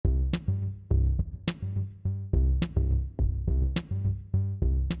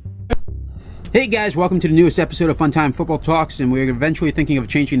Hey guys, welcome to the newest episode of Funtime Football Talks, and we're eventually thinking of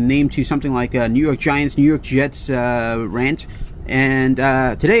changing the name to something like New York Giants, New York Jets rant. And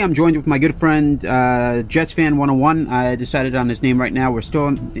today I'm joined with my good friend, Jets Fan 101. I decided on his name right now. We're still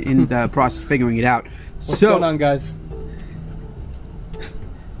in the process of figuring it out. What's going on, guys?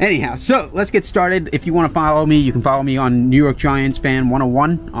 Anyhow, so let's get started. If you want to follow me, you can follow me on New York Giants Fan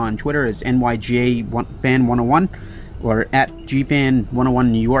 101 on Twitter. It's NYGA Fan 101 or at GFan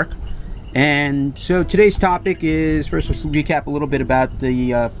 101 New York. And so today's topic is, first let's recap a little bit about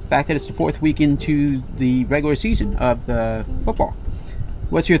the fact that it's the fourth week into the regular season of the football.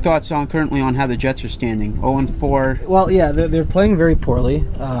 What's your thoughts currently on how the Jets are standing? 0-4? Well, yeah, they're playing very poorly.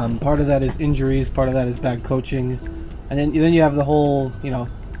 Part of that is injuries, part of that is bad coaching. And then you have the whole,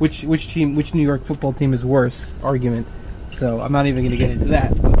 which New York football team is worse argument. So I'm not even going to get into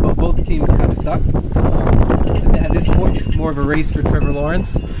that. But both teams kind of suck. At this point, it's more of a race for Trevor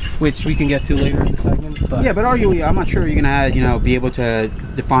Lawrence, which we can get to later in the segment. But yeah, but arguably, I'm not sure you're going to, be able to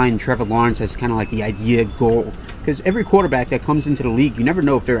define Trevor Lawrence as kind of like the idea goal. Because every quarterback that comes into the league, you never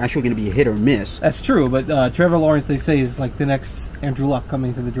know if they're actually going to be a hit or miss. That's true, but Trevor Lawrence, they say, is like the next Andrew Luck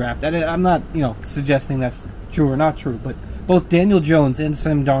coming to the draft. I'm not, suggesting that's true or not true, but both Daniel Jones and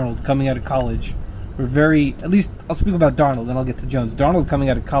Sam Darnold coming out of college were very, at least I'll speak about Darnold, then I'll get to Jones. Darnold coming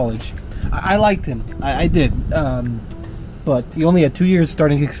out of college, I liked him. I did. But he only had 2 years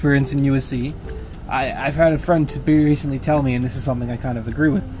starting experience in USC. I've had a friend recently tell me, and this is something I kind of agree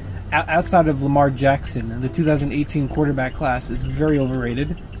with, outside of Lamar Jackson, the 2018 quarterback class is very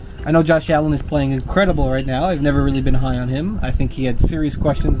overrated. I know Josh Allen is playing incredible right now. I've never really been high on him. I think he had serious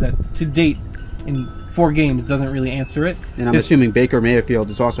questions that, to date, in 4 games, doesn't really answer it. And I'm assuming Baker Mayfield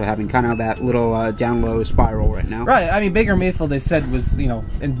is also having kind of that little down-low spiral right now. Right. I mean, Baker Mayfield, they said, was,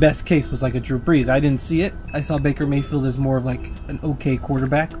 in best case, was like a Drew Brees. I didn't see it. I saw Baker Mayfield as more of like an okay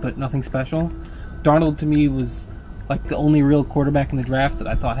quarterback, but nothing special. Darnold, to me, was like the only real quarterback in the draft that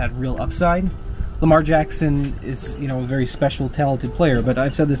I thought had real upside. Lamar Jackson is, a very special, talented player, but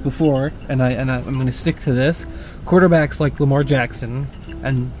I've said this before, and I'm going to stick to this. Quarterbacks like Lamar Jackson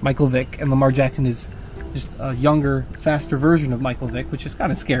and Michael Vick, and Lamar Jackson is just a younger, faster version of Michael Vick, which is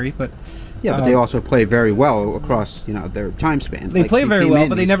kind of scary, but yeah, but they also play very well across, their time span. They play very well,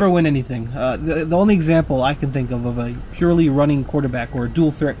 but they never win anything. The only example I can think of a purely running quarterback, or a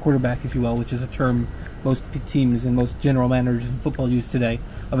dual threat quarterback, if you will, which is a term most teams and most general managers in football use today,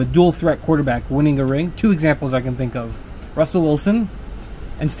 of a dual threat quarterback winning a ring. 2 examples I can think of: Russell Wilson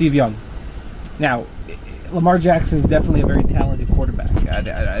and Steve Young. Now, Lamar Jackson is definitely a very talented quarterback.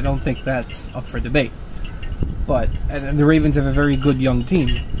 I don't think that's up for debate. But and the Ravens have a very good young team.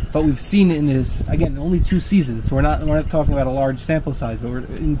 But we've seen in his, again, only 2 seasons. So we're not talking about a large sample size, but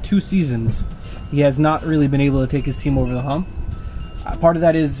in 2 seasons, he has not really been able to take his team over the hump. Part of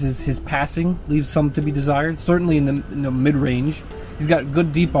that is his passing leaves some to be desired. Certainly in the mid-range, he's got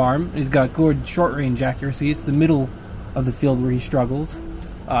good deep arm. He's got good short-range accuracy. It's the middle of the field where he struggles.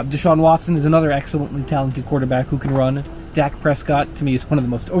 Deshaun Watson is another excellently talented quarterback who can run. Dak Prescott, to me, is one of the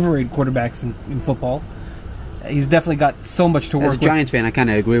most overrated quarterbacks in football. He's definitely got so much to work with. As a Giants fan, I kind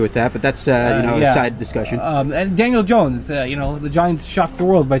of agree with that, but that's a side discussion. And Daniel Jones, the Giants shocked the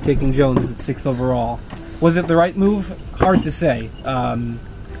world by taking Jones at 6th overall. Was it the right move? Hard to say.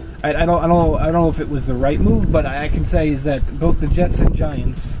 I don't know if it was the right move, but I can say is that both the Jets and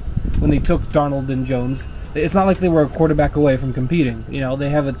Giants, when they took Darnold and Jones, it's not like they were a quarterback away from competing. They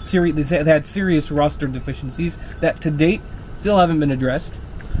have they had serious roster deficiencies that to date still haven't been addressed.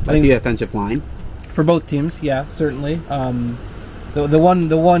 Like the offensive line. For both teams, yeah, certainly. The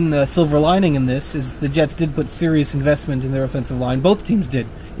one silver lining in this is the Jets did put serious investment in their offensive line. Both teams did.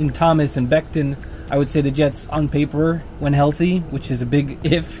 In Thomas and Becton, I would say the Jets, on paper, when healthy, which is a big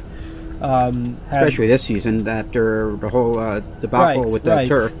if. Especially this season after the whole debacle with the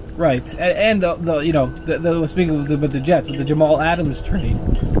turf. Right, and speaking of the Jets, with the Jamal Adams trade,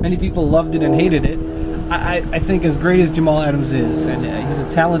 many people loved it and hated it. I think as great as Jamal Adams is, and he's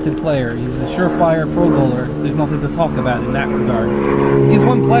a talented player, he's a surefire Pro Bowler, there's nothing to talk about in that regard. He's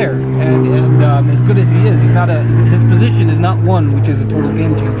one player, and as good as he is, his position is not one which is a total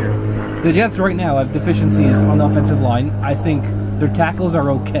game changer. The Jets right now have deficiencies on the offensive line. I think their tackles are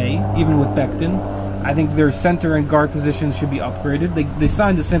okay, even with Becton. I think their center and guard positions should be upgraded. They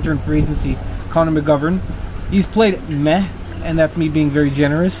signed a center in free agency, Connor McGovern. He's played meh, and that's me being very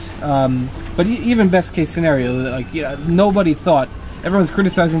generous. But even best case scenario, nobody thought. Everyone's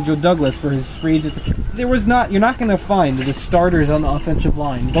criticizing Joe Douglas for his free agency. You're not going to find the starters on the offensive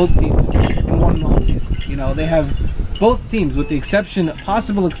line, both teams, in one offseason. They have both teams, with the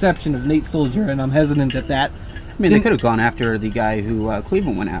possible exception of Nate Soldier, and I'm hesitant at that, I mean, they could have gone after the guy who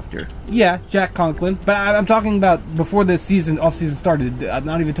Cleveland went after. Yeah, Jack Conklin. But I'm talking about before the off-season started. I'm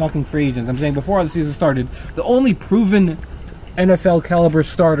not even talking free agents. I'm saying before the season started, the only proven NFL caliber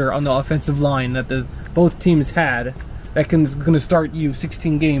starter on the offensive line that both teams had that going to start you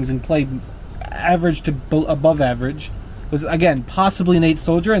 16 games and play average to above average was, again, possibly Nate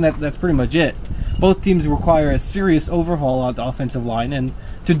Soldier, and that's pretty much it. Both teams require a serious overhaul on the offensive line, and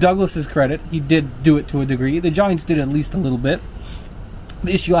to Douglas's credit, he did do it to a degree. The Giants did at least a little bit.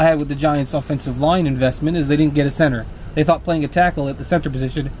 The issue I had with the Giants' offensive line investment is they didn't get a center. They thought playing a tackle at the center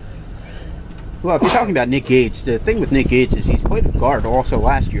position. Well, if you're talking about Nick Gates, the thing with Nick Gates is he's played guard also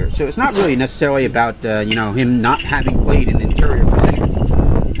last year, so it's not really necessarily about him not having played an interior position.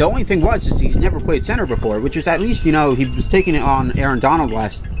 The only thing is he's never played center before, which is at least, he was taking it on Aaron Donald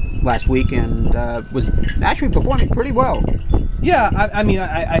last week and was actually performing pretty well. Yeah,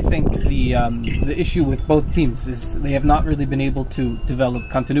 I think the issue with both teams is they have not really been able to develop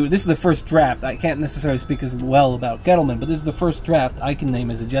continuity. This is the first draft. I can't necessarily speak as well about Gettleman, but this is the first draft I can name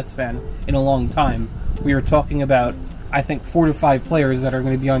as a Jets fan in a long time. We are talking about, I think, 4 to 5 players that are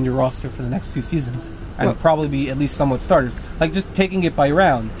going to be on your roster for the next 2 seasons. And probably be at least somewhat starters. Like, just taking it by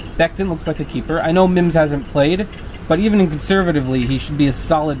round, Becton looks like a keeper. I know Mims hasn't played, but even in conservatively, he should be a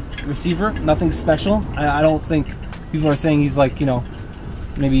solid receiver. Nothing special. I don't think people are saying he's like,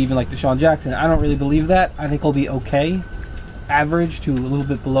 maybe even like Deshaun Jackson. I don't really believe that. I think he'll be okay. Average to a little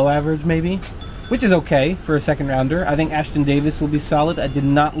bit below average, maybe. Which is okay for a second rounder. I think Ashton Davis will be solid. I did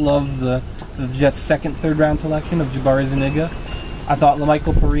not love the Jets' second, third round selection of Jabari Zuniga. I thought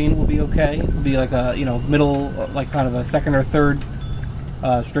LaMichael Perine will be okay. He'll be like a middle, like kind of a second or third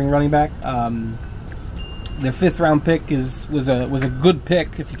string running back. Their 5th round pick was a good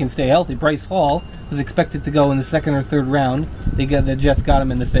pick if he can stay healthy. Bryce Hall was expected to go in the 2nd or 3rd round. The Jets got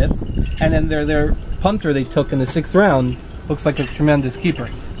him in the 5th, and then their punter they took in the 6th round looks like a tremendous keeper.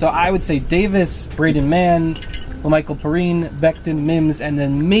 So I would say Davis, Braden Mann, LaMichael Perine, Becton, Mims, and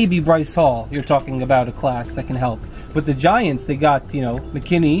then maybe Bryce Hall. You're talking about a class that can help. With the Giants, they got,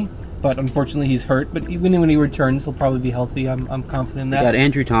 McKinney, but unfortunately he's hurt. But even when he returns, he'll probably be healthy. I'm confident in that. They got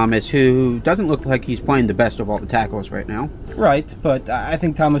Andrew Thomas, who doesn't look like he's playing the best of all the tackles right now. Right, but I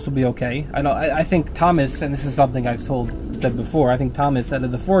think Thomas will be okay. I think Thomas, and this is something I've said before, I think Thomas, out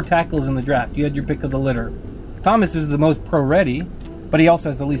of the 4 tackles in the draft, you had your pick of the litter. Thomas is the most pro-ready, but he also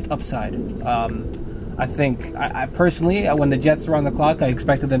has the least upside. I think, I personally, when the Jets were on the clock, I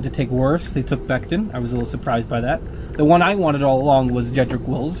expected them to take Wirfs. They took Becton. I was a little surprised by that. The one I wanted all along was Jedrick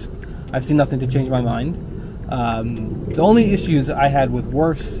Wills. I've seen nothing to change my mind. The only issues I had with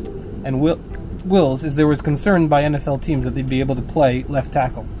Wirfs and Wills is there was concern by NFL teams that they'd be able to play left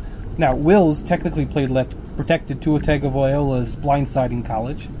tackle. Now, Wills technically played left, protected Tua Tagovailoa's blindside in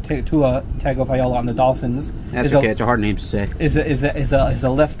college. Tua Tagovailoa on the Dolphins. That's okay. It's a hard name to say. Is a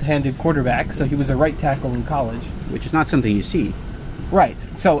left-handed quarterback, so he was a right tackle in college, which is not something you see. Right.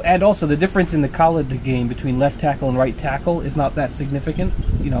 So, and also the difference in the college game between left tackle and right tackle is not that significant.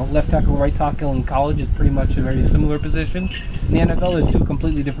 Left tackle and right tackle in college is pretty much a very similar position. In the NFL, there's 2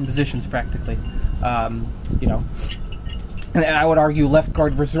 completely different positions practically. And I would argue left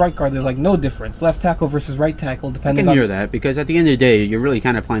guard versus right guard, there's like no difference. Left tackle versus right tackle, depending on... I can hear that, because at the end of the day, you're really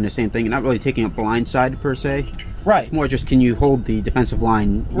kind of playing the same thing. You're not really taking a blind side, per se. Right. It's more just, can you hold the defensive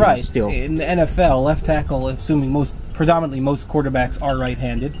line still? In the NFL, left tackle, assuming predominantly most quarterbacks are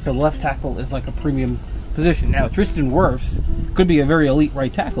right-handed, so left tackle is like a premium position. Now, Tristan Wirfs could be a very elite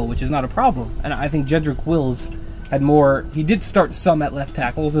right tackle, which is not a problem. And I think Jedrick Wills had more... He did start some at left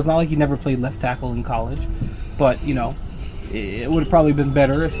tackle, so it's not like he never played left tackle in college. But, it would have probably been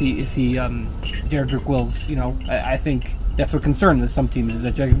better if he Jedrick Wills, I think that's a concern with some teams, is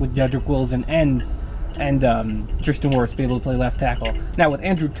that with Jedrick Wills and Tristan Wirfs be able to play left tackle. Now, with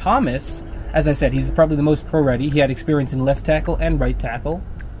Andrew Thomas, as I said, he's probably the most pro-ready. He had experience in left tackle and right tackle.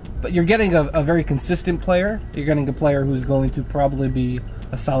 But you're getting a very consistent player. You're getting a player who's going to probably be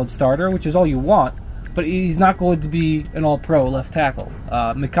a solid starter, which is all you want. But he's not going to be an all-pro left tackle.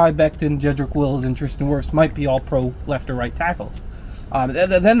 Mekhi Becton, Jedrick Wills, and Tristan Wirfs might be all-pro left or right tackles.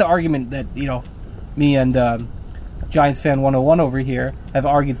 Then the argument that, me and Giants fan 101 over here have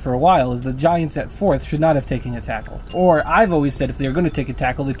argued for a while is the Giants at 4th should not have taken a tackle. Or I've always said if they're going to take a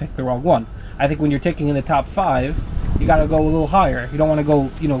tackle, they picked the wrong one. I think when you're taking in the top 5, you got to go a little higher. You don't want to go,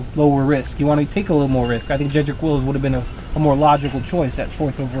 lower risk. You want to take a little more risk. I think Jedrick Wills would have been a more logical choice at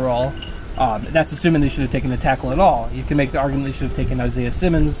 4th overall. That's assuming they should have taken the tackle at all. You can make the argument they should have taken Isaiah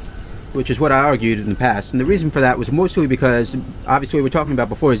Simmons. Which is what I argued in the past. And the reason for that was mostly because, obviously, we were talking about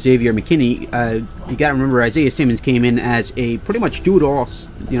before Xavier McKinney. You got to remember Isaiah Simmons came in as a pretty much do-it-all,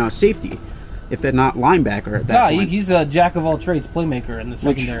 safety. if they're not linebacker at that point. He's a jack of all trades playmaker in the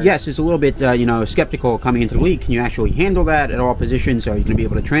secondary. Which, yes, is a little bit skeptical coming into the league. Can you actually handle that at all positions? Are you going to be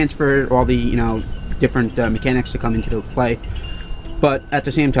able to transfer all the different mechanics to come into the play? But at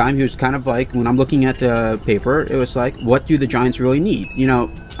the same time, he was kind of like, when I'm looking at the paper, it was like, what do the Giants really need?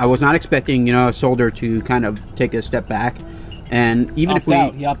 I was not expecting Solder to kind of take a step back, and even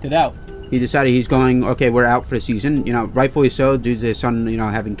he opted out. He decided he's going, okay, we're out for the season. Rightfully so, due to his son,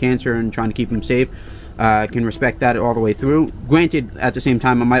 having cancer and trying to keep him safe. Can respect that all the way through. Granted, at the same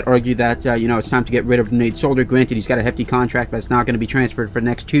time, I might argue that, it's time to get rid of Nate Solder. Granted, he's got a hefty contract, but it's not going to be transferred for the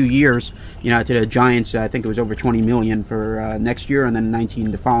next 2 years, to the Giants. I think it was over $20 million for next year and then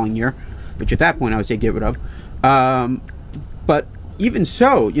 19 the following year, which at that point I would say get rid of. But even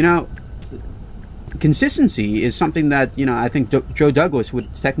so, consistency is something that, I think Joe Douglas would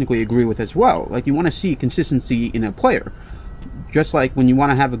technically agree with as well. Like, you want to see consistency in a player. Just like when you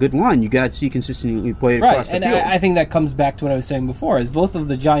want to have a good line, you got to see consistently played across the field. And I think that comes back to what I was saying before, is both of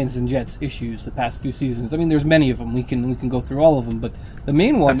the Giants and Jets issues the past few seasons. I mean, there's many of them. We can go through all of them, but the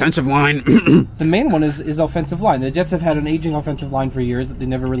main one... Offensive line. The main one is offensive line. The Jets have had an aging offensive line for years that they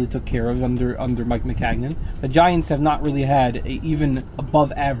never really took care of under Mike Maccagnan. The Giants have not really had a even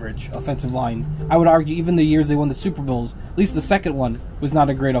above average offensive line. I would argue even the years they won the Super Bowls, at least the second one, was not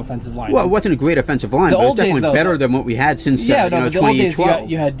a great offensive line. Well, it wasn't a great offensive line, but it was definitely better than what we had since 2012. The old days,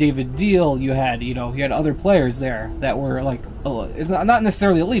 you had David Deal, you had other players there that were like, not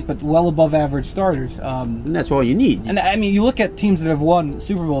necessarily elite, but well above average starters. And that's all you need. And I mean, you look at teams that have won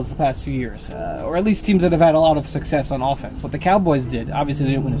Super Bowls the past few years, or at least teams that have had a lot of success on offense. What the Cowboys did, obviously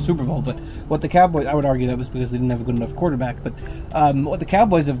they didn't win a Super Bowl, but what the Cowboys, I would argue that was because they didn't have a good enough quarterback. But what the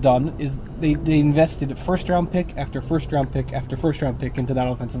Cowboys have done is they invested first round pick after first round pick after first round pick into that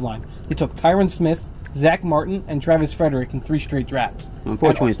offensive line. They took Tyron Smith, Zach Martin, and Travis Frederick in 3 straight drafts.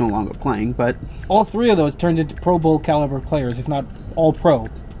 Unfortunately, he's no longer playing, but... all 3 of those turned into Pro Bowl caliber players, if not all pro.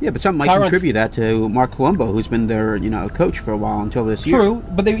 Yeah, but some might contribute that to Mark Colombo, who's been their coach for a while until this year. True,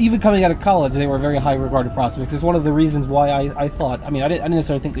 but even coming out of college, they were very high regarded prospects. It's one of the reasons why I thought... I didn't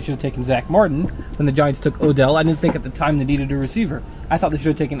necessarily think they should have taken Zach Martin when the Giants took Odell. I didn't think at the time they needed a receiver. I thought they should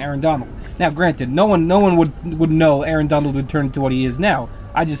have taken Aaron Donald. Now, granted, no one would know Aaron Donald would turn into what he is now.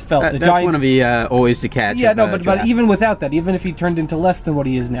 I just felt the Giants... That's one of the always to catch. Yeah, but even without that, even if he turned into less than what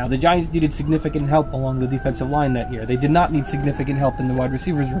he is now, the Giants needed significant help along the defensive line that year. They did not need significant help in the wide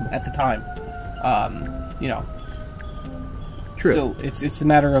receivers room at the time. True. So it's a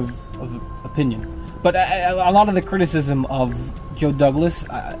matter of opinion. But a lot of the criticism of Joe Douglas,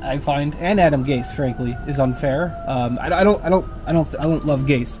 I find, and Adam Gase, frankly, is unfair. I don't love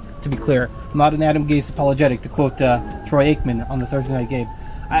Gase, to be clear. I'm not an Adam Gase apologetic, to quote Troy Aikman on the Thursday Night Game.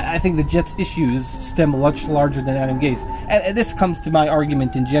 I think the Jets' issues stem much larger than Adam Gase. And this comes to my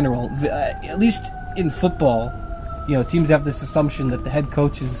argument in general. At least in football, teams have this assumption that the head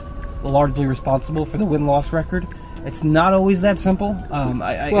coach is largely responsible for the win-loss record. It's not always that simple.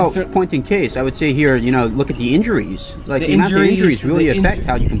 Point in case, I would say here, look at the injuries. Like, the amount of injuries really affect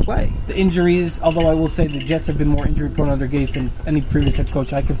how you can play. The injuries, although I will say the Jets have been more injury-prone under Gase than any previous head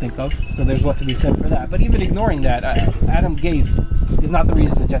coach I can think of, so there's what to be said for that. But even ignoring that, Adam Gase is not the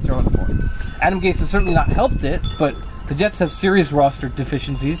reason the Jets are on the board. Adam Gase has certainly not helped it, but the Jets have serious roster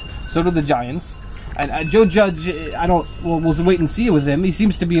deficiencies, so do the Giants. And Joe Judge, we'll wait and see with him. He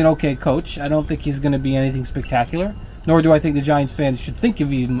seems to be an okay coach. I don't think he's going to be anything spectacular, nor do I think the Giants fans should think of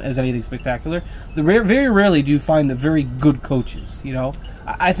him as anything spectacular. Very rarely do you find the very good coaches,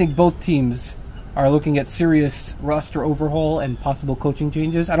 I think both teams are looking at serious roster overhaul and possible coaching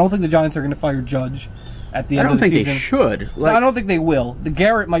changes. I don't think the Giants are going to fire Judge at the end of the season. I don't think they should. I don't think they will. The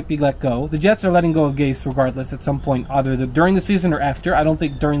Garrett might be let go. The Jets are letting go of Gase regardless at some point, either during the season or after. I don't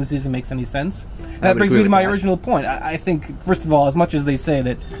think during the season makes any sense. And that brings me to my original point. I think, first of all, as much as they say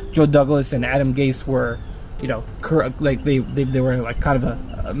that Joe Douglas and Adam Gase were, like they were like kind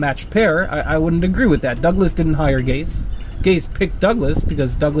of a matched pair, I wouldn't agree with that. Douglas didn't hire Gase. Gase picked Douglas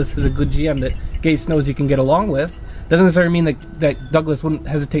because Douglas is a good GM that Gase knows he can get along with. Doesn't necessarily mean that Douglas wouldn't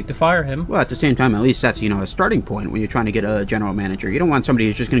hesitate to fire him. Well, at the same time, at least that's, a starting point when you're trying to get a general manager. You don't want somebody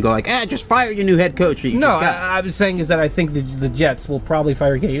who's just going to go like, just fire your new head coach. I was saying is that I think the Jets will probably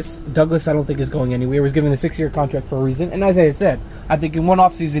fire Gase. Douglas, I don't think, is going anywhere. He was given a 6-year contract for a reason. And as I said, I think in one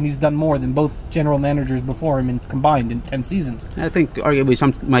offseason he's done more than both general managers before him combined in 10 seasons. I think arguably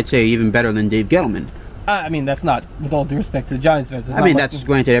some might say even better than Dave Gettleman. I mean, that's not, with all due respect to the Giants fans. I mean, that's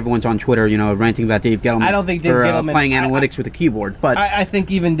granted. Everyone's on Twitter, ranting about Dave Gettleman. I don't think Dave Gettleman playing analytics with a keyboard. But I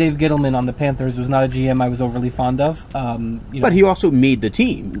think even Dave Gettleman on the Panthers was not a GM I was overly fond of. But he also made the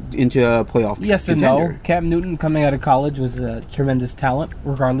team into a playoff. Yes contender. and no. Cam Newton coming out of college was a tremendous talent,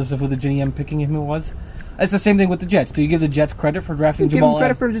 regardless of who the GM picking him was. It's the same thing with the Jets. Do you give the Jets credit for drafting Jamal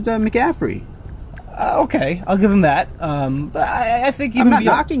Adams? Give him credit for McCaffrey. Okay, I'll give him that. But I think even I'm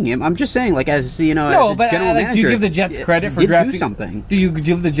not knocking him. I'm just saying, as no, as but general manager, do you give the Jets credit for drafting something? Do you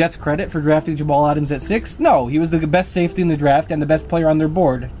give the Jets credit for drafting Jamal Adams at 6? No, he was the best safety in the draft and the best player on their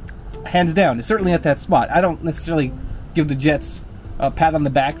board, hands down. Certainly at that spot. I don't necessarily give the Jets a pat on the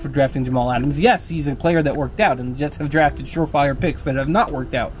back for drafting Jamal Adams. Yes, he's a player that worked out, and the Jets have drafted surefire picks that have not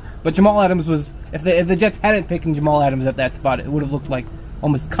worked out. But Jamal Adams was, if the Jets hadn't picked Jamal Adams at that spot, it would have looked like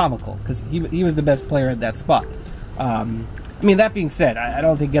almost comical, because he was the best player at that spot. I mean, that being said, I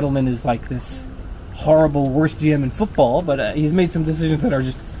don't think Gettleman is like this horrible worst GM in football, but he's made some decisions that are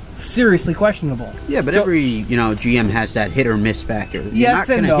just seriously questionable. Yeah, but every GM has that hit or miss factor.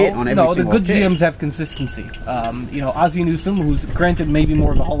 Yes and no. Hit on every no, the good pick. GMs have consistency. Ozzie Newsome, who's granted maybe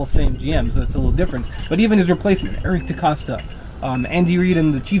more of a Hall of Fame GM, so that's a little different. But even his replacement, Eric DeCosta, Andy Reid,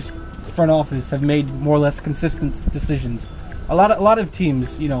 and the Chiefs front office have made more or less consistent decisions. A lot of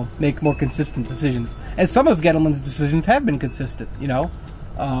teams, make more consistent decisions, and some of Gettleman's decisions have been consistent.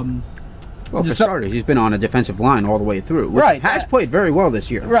 Well, for starters, he's been on a defensive line all the way through, which right? Has played very well this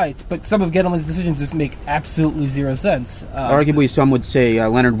year, right? But some of Gettleman's decisions just make absolutely zero sense. Arguably, some would say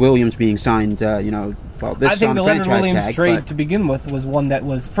Leonard Williams being signed. This I think the Leonard Williams trade to begin with was one that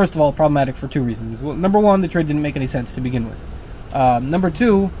was, first of all, problematic for two reasons. Well, number one, the trade didn't make any sense to begin with. Number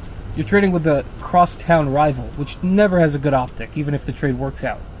two, you're trading with a crosstown rival, which never has a good optic, even if the trade works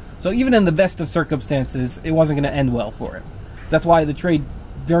out. So even in the best of circumstances, it wasn't going to end well for him. That's why the trade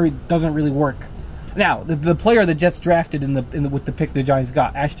doesn't really work. Now, the player the Jets drafted with the pick the Giants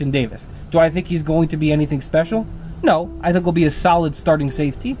got, Ashton Davis, do I think he's going to be anything special? No, I think he'll be a solid starting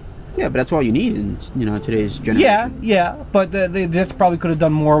safety. Yeah, but that's all you need in today's generation. Yeah, but the Jets probably could have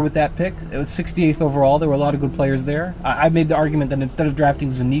done more with that pick. It was 68th overall. There were a lot of good players there. I made the argument that instead of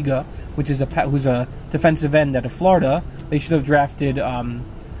drafting Zuniga, who's a defensive end out of Florida, they should have drafted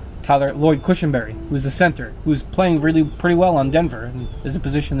Lloyd Cushenberry, who's a center, who's playing really pretty well on Denver, and is a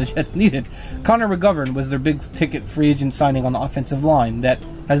position the Jets needed. Connor McGovern was their big-ticket free agent signing on the offensive line that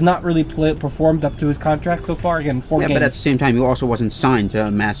has not really performed up to his contract so far. Again, 4 games. But at the same time, he also wasn't signed to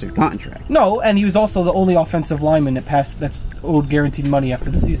a massive contract. No, and he was also the only offensive lineman that's owed guaranteed money after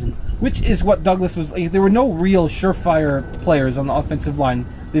the season, which is what Douglas was. There were no real surefire players on the offensive line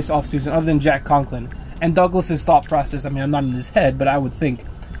this offseason other than Jack Conklin. And Douglas's thought process, I mean, I'm not in his head, but I would think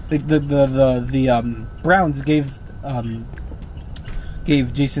the Browns gave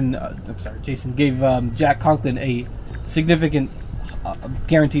Jack Conklin a significant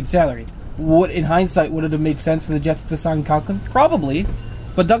guaranteed salary. In hindsight, would it have made sense for the Jets to sign Conklin? Probably,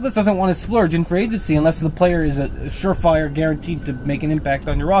 but Douglas doesn't want to splurge in free agency unless the player is a surefire guaranteed to make an impact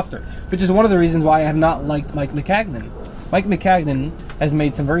on your roster, which is one of the reasons why I have not liked Mike Maccagnan. Mike Maccagnan has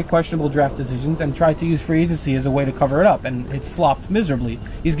made some very questionable draft decisions and tried to use free agency as a way to cover it up, and it's flopped miserably.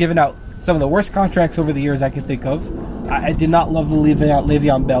 He's given out some of the worst contracts over the years I could think of. I did not love the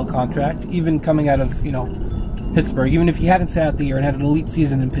Le'Veon Bell contract, even coming out of Pittsburgh. Even if he hadn't sat out the year and had an elite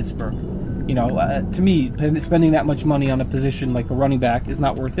season in Pittsburgh, to me, spending that much money on a position like a running back is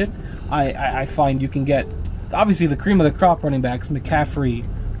not worth it. I find you can get obviously the cream of the crop running backs, McCaffrey,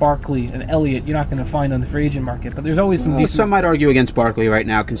 Barkley, and Elliott, you're not going to find on the free agent market, but there's always some decent... Some might argue against Barkley right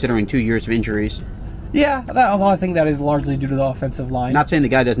now, considering 2 years of injuries. Yeah, although I think that is largely due to the offensive line. Not saying the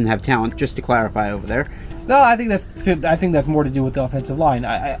guy doesn't have talent, just to clarify over there. No, I think that's more to do with the offensive line.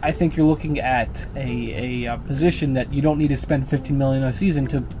 I think you're looking at a position that you don't need to spend $15 million a season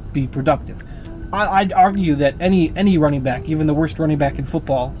to be productive. I'd argue that any running back, even the worst running back in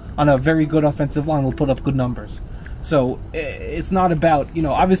football, on a very good offensive line will put up good numbers. So it's not about,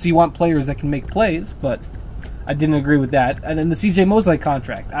 obviously you want players that can make plays, but I didn't agree with that. And then the C.J. Mosley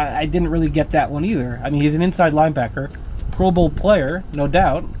contract, I didn't really get that one either. I mean, he's an inside linebacker, Pro Bowl player, no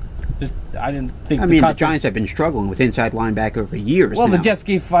doubt. I didn't think. The Giants have been struggling with inside linebacker for years. Well, now. The Jets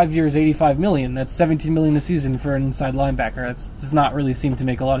gave 5 years, $85 million. That's $17 million a season for an inside linebacker. That does not really seem to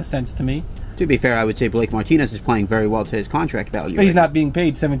make a lot of sense to me. To be fair, I would say Blake Martinez is playing very well to his contract value. But he's not being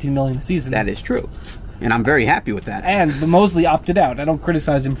paid $17 million a season. That is true. and I'm very happy with that. And Mosley opted out. I don't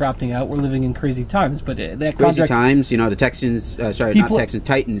criticize him for opting out. We're living in crazy times, but that Crazy contract... times, the Texans,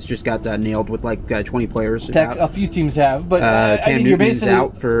 Titans just got nailed with like 20 players. A few teams have, but Cam Newton's you're basically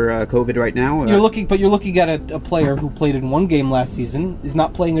out for COVID right now. You're looking at a player who played in one game last season, is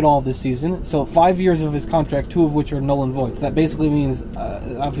not playing at all this season. So 5 years of his contract, 2 of which are null and void. So that basically means,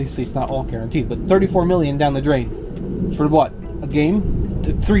 obviously, it's not all guaranteed, but $34 million down the drain for what? A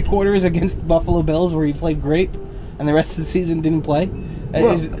game? 3 quarters against Buffalo Bills where he played great, and the rest of the season didn't play.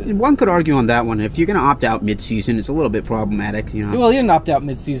 Well, one could argue on that one. If you're going to opt out mid-season, it's a little bit problematic. Well, he didn't opt out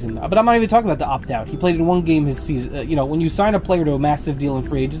mid-season, but I'm not even talking about the opt-out. He played in one game his season. When you sign a player to a massive deal in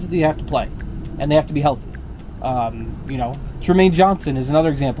free agency, they have to play, and they have to be healthy. Tremaine Johnson is another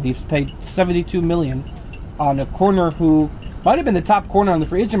example. He's paid $72 million on a corner who might have been the top corner on the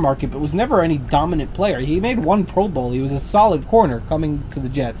free agent market, but was never any dominant player. He made 1 Pro Bowl. He was a solid corner coming to the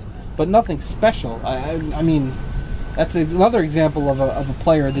Jets, but nothing special. I mean, that's another example of a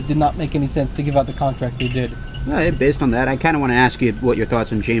player that did not make any sense to give out the contract they did. Based on that, I kind of want to ask you what your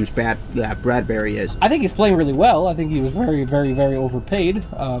thoughts on James Bradbury is. I think he's playing really well. I think he was very, very, very overpaid.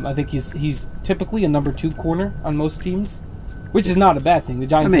 I think he's typically a number 2 corner on most teams, which is not a bad thing. The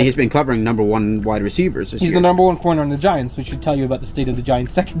Giants. He's been covering number 1 wide receivers this year. He's the number 1 corner on the Giants, which should tell you about the state of the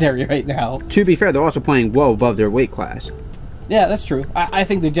Giants secondary right now. To be fair, they're also playing well above their weight class. Yeah, that's true. I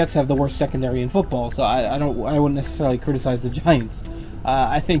think the Jets have the worst secondary in football, so I wouldn't necessarily criticize the Giants.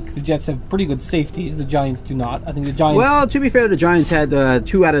 I think the Jets have pretty good safeties. The Giants do not. I think the Giants... Well, to be fair, the Giants had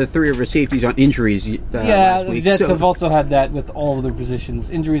 2 out of the 3 of their safeties on injuries last week. The Jets have also had that with all of their positions.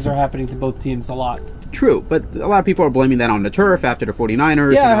 Injuries are happening to both teams a lot. True, but a lot of people are blaming that on the turf after the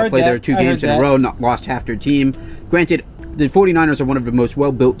 49ers. Played their 2 games in a row, lost half their team. Granted, the 49ers are one of the most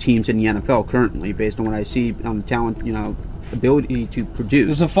well-built teams in the NFL currently, based on what I see on the talent, ability to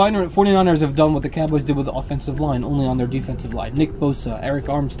produce. The 49ers have done what the Cowboys did with the offensive line, only on their defensive line. Nick Bosa, Eric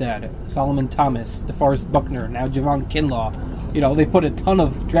Armstead, Solomon Thomas, DeForest Buckner, now Javon Kinlaw. They put a ton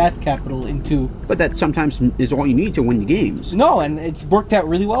of draft capital into... But that sometimes is all you need to win the games. No, and it's worked out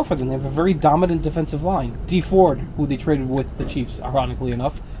really well for them. They have a very dominant defensive line. Dee Ford, who they traded with the Chiefs, ironically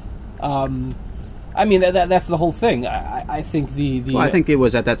enough. That's the whole thing. I think I think it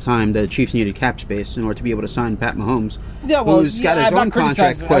was at that time the Chiefs needed cap space in order to be able to sign Pat Mahomes. Who's got his own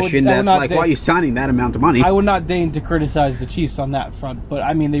contract question why are you signing that amount of money? I would not deign to criticize the Chiefs on that front,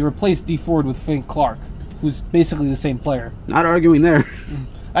 but they replaced Dee Ford with Frank Clark, who's basically the same player. Not arguing there.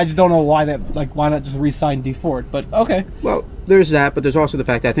 I just don't know why not just re-sign Dee Ford, but okay. Well, there's that, but there's also the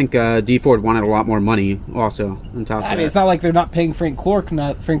fact that I think Dee Ford wanted a lot more money also on top of that. It's not like they're not paying Frank Clark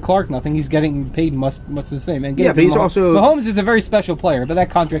nothing. He's getting paid much the same. And but he's also... Mahomes is a very special player, but that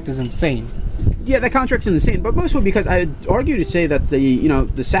contract is insane. Yeah, that contract's insane, but mostly because I'd argue to say that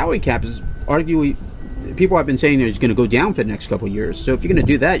the salary cap is arguably... People have been saying it's going to go down for the next couple of years. So if you're going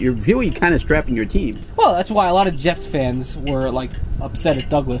to do that, you're really kind of strapping your team. Well, that's why a lot of Jets fans were upset at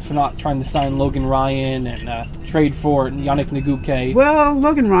Douglas for not trying to sign Logan Ryan and trade for Yannick Ngakoue. Well,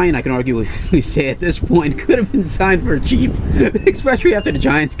 Logan Ryan, I can arguably say at this point, could have been signed for cheap, especially after the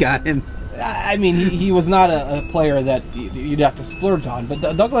Giants got him. He was not a player that you'd have to splurge on. But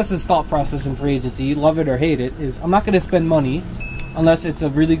Douglas's thought process in free agency, love it or hate it, is I'm not going to spend money unless it's a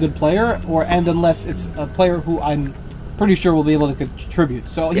really good player, and unless it's a player who I'm pretty sure will be able to contribute.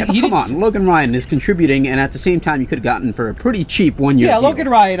 So come on, Logan Ryan is contributing, and at the same time, you could have gotten for a pretty cheap 1-year deal. Logan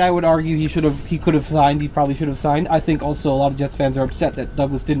Ryan, I would argue he could have signed. He probably should have signed. I think also a lot of Jets fans are upset that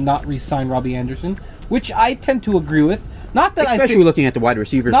Douglas did not re-sign Robbie Anderson, which I tend to agree with. Not that especially looking at the wide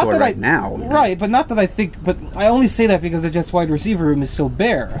receiver core right now. Right, but not that I think... But I only say that because the Jets wide receiver room is so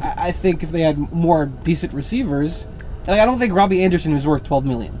bare. I think if they had more decent receivers... I don't think Robbie Anderson is worth $12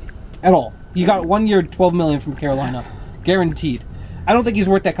 million at all. You got 1 year, $12 million from Carolina, guaranteed. I don't think he's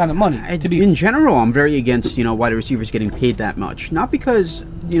worth that kind of money. In general, I'm very against wide receivers getting paid that much. Not because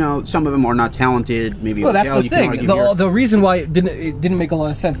some of them are not talented. Maybe that's the thing. The reason why it didn't make a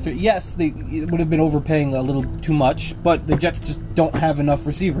lot of sense. Yes, it would have been overpaying a little too much, but the Jets just don't have enough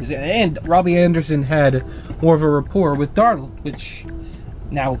receivers. And Robbie Anderson had more of a rapport with Darnold, which.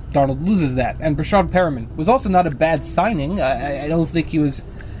 Now Darnold loses that. And Brashad Perriman was also not a bad signing. I don't think he was...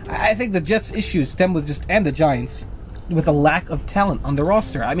 I think the Jets' issues stem with and the Giants, with a lack of talent on the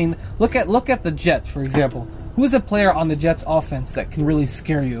roster. Look at the Jets, for example. Who is a player on the Jets' offense that can really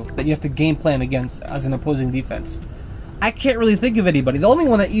scare you, that you have to game plan against as an opposing defense? I can't really think of anybody. The only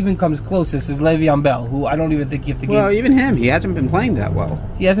one that even comes closest is Le'Veon Bell, who I don't even think you have to game. Well, even him, he hasn't been playing that well.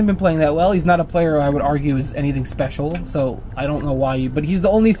 He hasn't been playing that well. He's not a player I would argue is anything special, so I don't know why but he's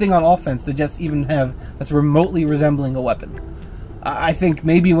the only thing on offense the Jets even have that's remotely resembling a weapon. I think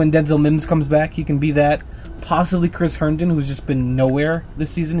maybe when Denzel Mims comes back, he can be that. Possibly Chris Herndon, who's just been nowhere this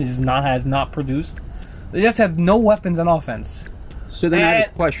season. He just has not produced. They just have no weapons on offense. So then I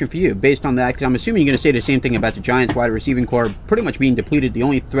have a question for you, based on that, because I'm assuming you're going to say the same thing about the Giants' wide receiving core pretty much being depleted. The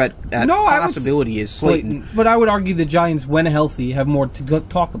only threat at possibility is Slayton. But I would argue the Giants, when healthy, have more to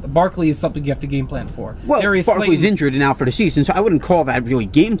talk about. Barkley is something you have to game plan for. Well, Barkley's injured and out for the season, so I wouldn't call that really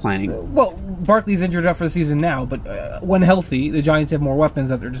game planning. Well, Barkley's injured out for the season now, but when healthy, the Giants have more weapons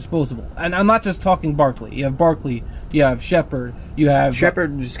at their disposal. And I'm not just talking Barkley. You have Barkley, you have Shepard, you have...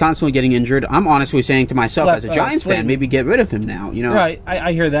 Shepard is constantly getting injured. I'm honestly saying to myself, as a Giants fan, maybe get rid of him now, you know? Right,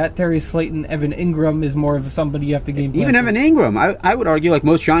 I hear that. Terry Slayton, Evan Ingram is more of somebody you have to game plan Even for. Evan Ingram, I would argue, like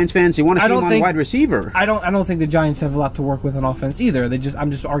most Giants fans, they want to see him on wide receiver. I don't think the Giants have a lot to work with on offense either. I'm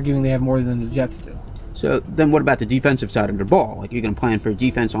just arguing they have more than the Jets do. So then what about the defensive side of the ball? Like, you're going to plan for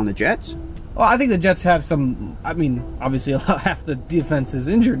defense on the Jets? Well, I think the Jets have some... I mean, obviously half the defense is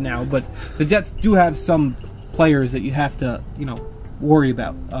injured now, but the Jets do have some players that you have to, worry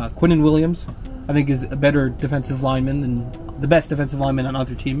about. Quinnen Williams, I think, is a better defensive lineman than the best defensive lineman on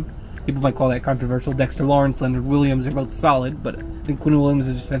other team. People might call that controversial. Dexter Lawrence, Leonard Williams are both solid, but I think Quinnen Williams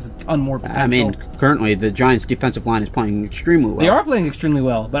just has a ton more potential. I mean, currently the Giants' defensive line is playing extremely well. They are playing extremely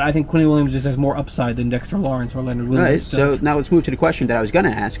well, but I think Quinnen Williams just has more upside than Dexter Lawrence or Leonard Williams Right, does. so now let's move to the question that I was going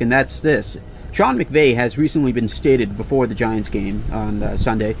to ask, and that's this. Sean McVay has recently been stated before the Giants game on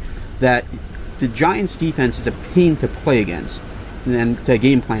Sunday that the Giants' defense is a pain to play against and to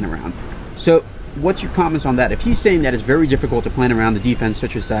game plan around. So what's your comments on that? If he's saying that it's very difficult to plan around the defense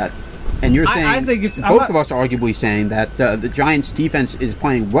such as that, and you're saying, I think it's both of us are arguably saying that the Giants' defense is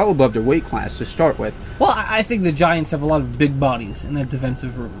playing well above their weight class to start with. Well, I think the Giants have a lot of big bodies in that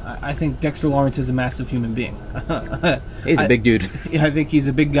defensive room. I think Dexter Lawrence is a massive human being. He's a big dude. Yeah, I think he's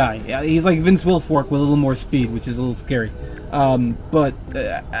a big guy. Yeah, he's like Vince Wilfork with a little more speed, which is a little scary. I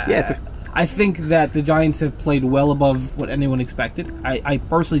think that the Giants have played well above what anyone expected. I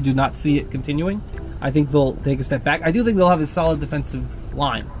personally do not see it continuing. I think they'll take a step back. I do think they'll have a solid defensive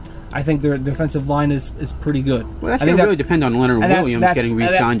line. I think their defensive line is pretty good. Well, that's going to really depend on Leonard Williams getting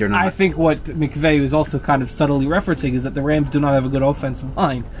re-signed or not. I think what McVay was also kind of subtly referencing is that the Rams do not have a good offensive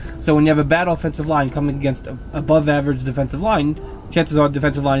line. So when you have a bad offensive line coming against an above-average defensive line, chances are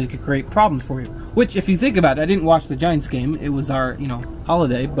defensive lines could create problems for you. Which, if you think about it, I didn't watch the Giants game. It was our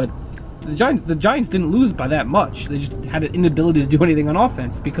holiday, but the Giants didn't lose by that much. They just had an inability to do anything on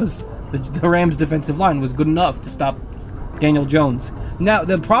offense because the Rams' defensive line was good enough to stop Daniel Jones. Now,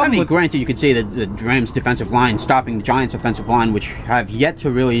 the problem granted, you could say that the Rams' defensive line stopping the Giants' offensive line, which have yet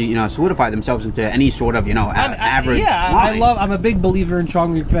to really, solidify themselves into any sort of, average line. I'm a big believer in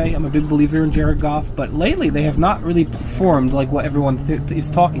Sean McVay. I'm a big believer in Jared Goff. But lately, they have not really performed like what everyone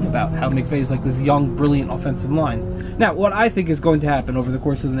is talking about, how McVay is like this young, brilliant offensive line. Now, what I think is going to happen over the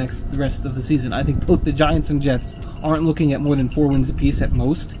course of the rest of the season, I think both the Giants and Jets aren't looking at more than 4 wins apiece at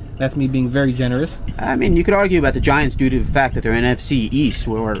most. That's me being very generous. I mean, you could argue about the Giants due to the fact that they're NFC East,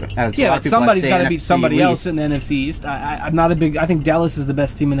 where somebody's got to beat somebody else in the NFC East. I'm not a big. I think Dallas is the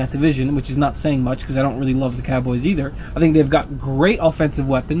best team in that division, which is not saying much because I don't really love the Cowboys either. I think they've got great offensive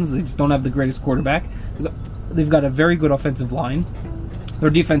weapons. They just don't have the greatest quarterback. They've got a very good offensive line.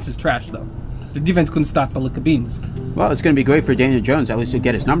 Their defense is trash, though. Their defense couldn't stop a lick of beans. Well, it's going to be great for Daniel Jones. At least he'll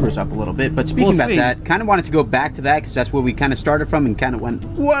get his numbers up a little bit. But speaking about that, kind of wanted to go back to that because that's where we kind of started from and kind of went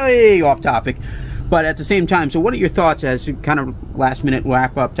way off topic. But at the same time, so what are your thoughts as kind of last-minute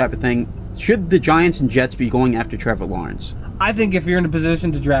wrap-up type of thing? Should the Giants and Jets be going after Trevor Lawrence? I think if you're in a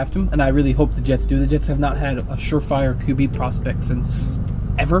position to draft him, and I really hope the Jets do, the Jets have not had a surefire QB prospect since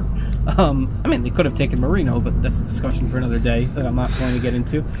ever. I mean, they could have taken Marino, but that's a discussion for another day that I'm not going to get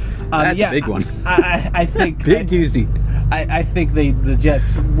into. That's a big one. I think big doozy. I think the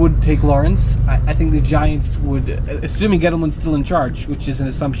Jets would take Lawrence. I think the Giants would, assuming Gettleman's still in charge, which is an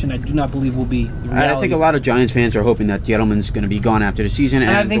assumption I do not believe will be the reality. I think a lot of Giants fans are hoping that Gettleman's going to be gone after the season,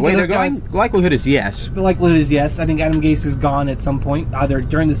 and I think the way they're going, the likelihood is yes. The likelihood is yes. I think Adam Gase is gone at some point, either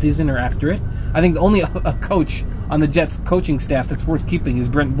during the season or after it. I think the only a coach on the Jets coaching staff that's worth keeping is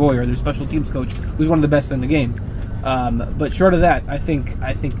Brent Boyer, their special teams coach, who's one of the best in the game. But short of that, I think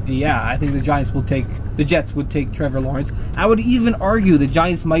the Jets would take Trevor Lawrence. I would even argue the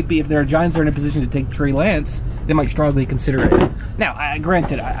Giants might be, if their Giants are in a position to take Trey Lance, they might strongly consider it. Now,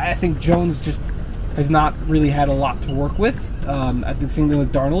 granted, I think Jones just has not really had a lot to work with. I think same thing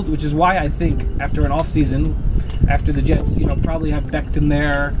with Darnold, which is why I think after an offseason, after the Jets, probably have Becton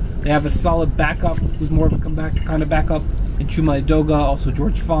there, they have a solid backup who's more of a comeback kind of backup in Chuma Edoga, also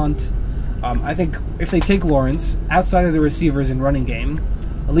George Font. I think if they take Lawrence, outside of the receivers and running game,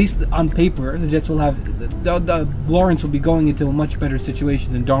 at least on paper, the Jets will have Lawrence will be going into a much better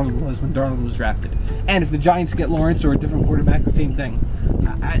situation than Darnold was when Darnold was drafted. And if the Giants get Lawrence or a different quarterback, same thing.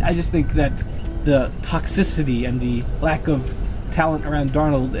 I just think that the toxicity and the lack of talent around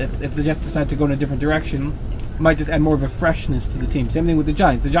Darnold, if the Jets decide to go in a different direction, might just add more of a freshness to the team. Same thing with the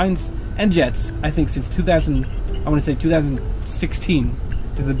Giants. The Giants and Jets, I think since 2016,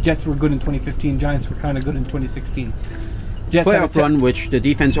 because the Jets were good in 2015, Giants were kind of good in 2016. Jets playoff run, which the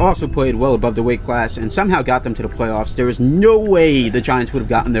defense also played well above the weight class and somehow got them to the playoffs. There was no way the Giants would have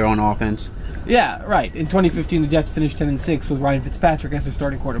gotten there on offense. Yeah, right. In 2015, the Jets finished 10-6 with Ryan Fitzpatrick as their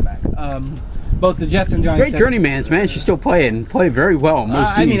starting quarterback. Both the Jets and Giants... Great journeymans, man. She's still playing. Play very well.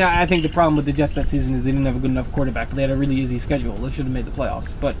 Most teams. I think the problem with the Jets that season is they didn't have a good enough quarterback. They had a really easy schedule. They should have made the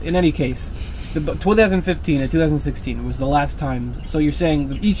playoffs. But in any case, 2015 and 2016 was the last time. So you're saying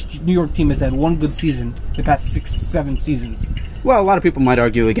that each New York team has had one good season the past 6-7 seasons. Well, a lot of people might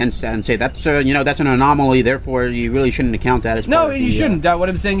argue against that and say that's that's an anomaly. Therefore, you really shouldn't account that as no. You shouldn't. What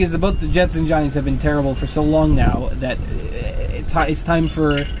I'm saying is that both the Jets and Giants have been terrible for so long now that it's time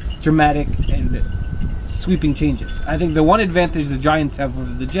for dramatic and sweeping changes. I think the one advantage the Giants have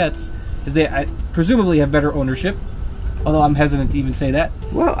over the Jets is they presumably have better ownership. Although I'm hesitant to even say that.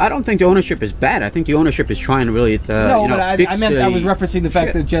 Well, I don't think the ownership is bad. I think the ownership is trying to really, but I was referencing the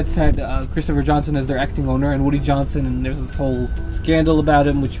fact that Jets had Christopher Johnson as their acting owner and Woody Johnson, and there's this whole scandal about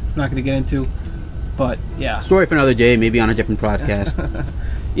him, which I'm not going to get into. But yeah, story for another day, maybe on a different podcast.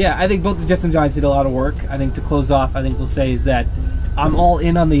 Yeah, I think both the Jets and Giants did a lot of work. I think to close off, I think we'll say is that I'm all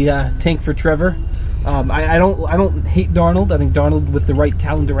in on the tank for Trevor. I don't hate Darnold. I think Darnold with the right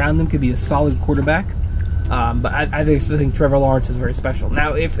talent around him could be a solid quarterback. But I think Trevor Lawrence is very special.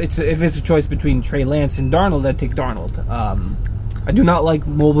 Now, if it's a choice between Trey Lance and Darnold, I'd take Darnold. I do not like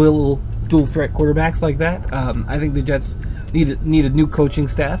mobile dual threat quarterbacks like that. I think the Jets need a new coaching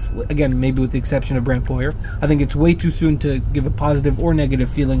staff. Again, maybe with the exception of Brant Boyer. I think it's way too soon to give a positive or negative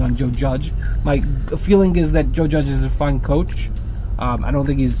feeling on Joe Judge. My feeling is that Joe Judge is a fine coach. I don't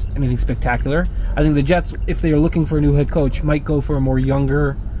think he's anything spectacular. I think the Jets, if they are looking for a new head coach, might go for a more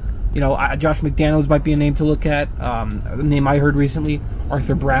younger. Josh McDaniels might be a name to look at. A name I heard recently,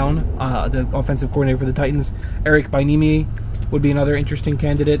 Arthur Brown, the offensive coordinator for the Titans. Eric Bieniemy would be another interesting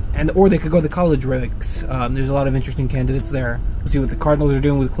candidate, or they could go the college ranks. There's a lot of interesting candidates there. We'll see what the Cardinals are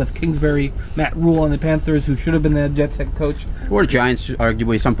doing with Cliff Kingsbury, Matt Rule on the Panthers, who should have been the Jets head coach, or Giants,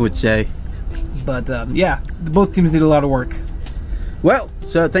 arguably some would say. But both teams need a lot of work. Well,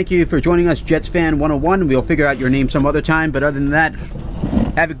 so thank you for joining us, Jets Fan 101. We'll figure out your name some other time, but other than that,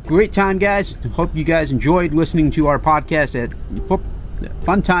 have a great time, guys. Hope you guys enjoyed listening to our podcast at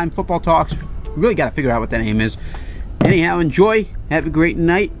Fun Time Football Talks. We really got to figure out what that name is. Anyhow, enjoy. Have a great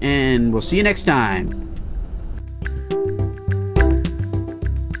night, and we'll see you next time.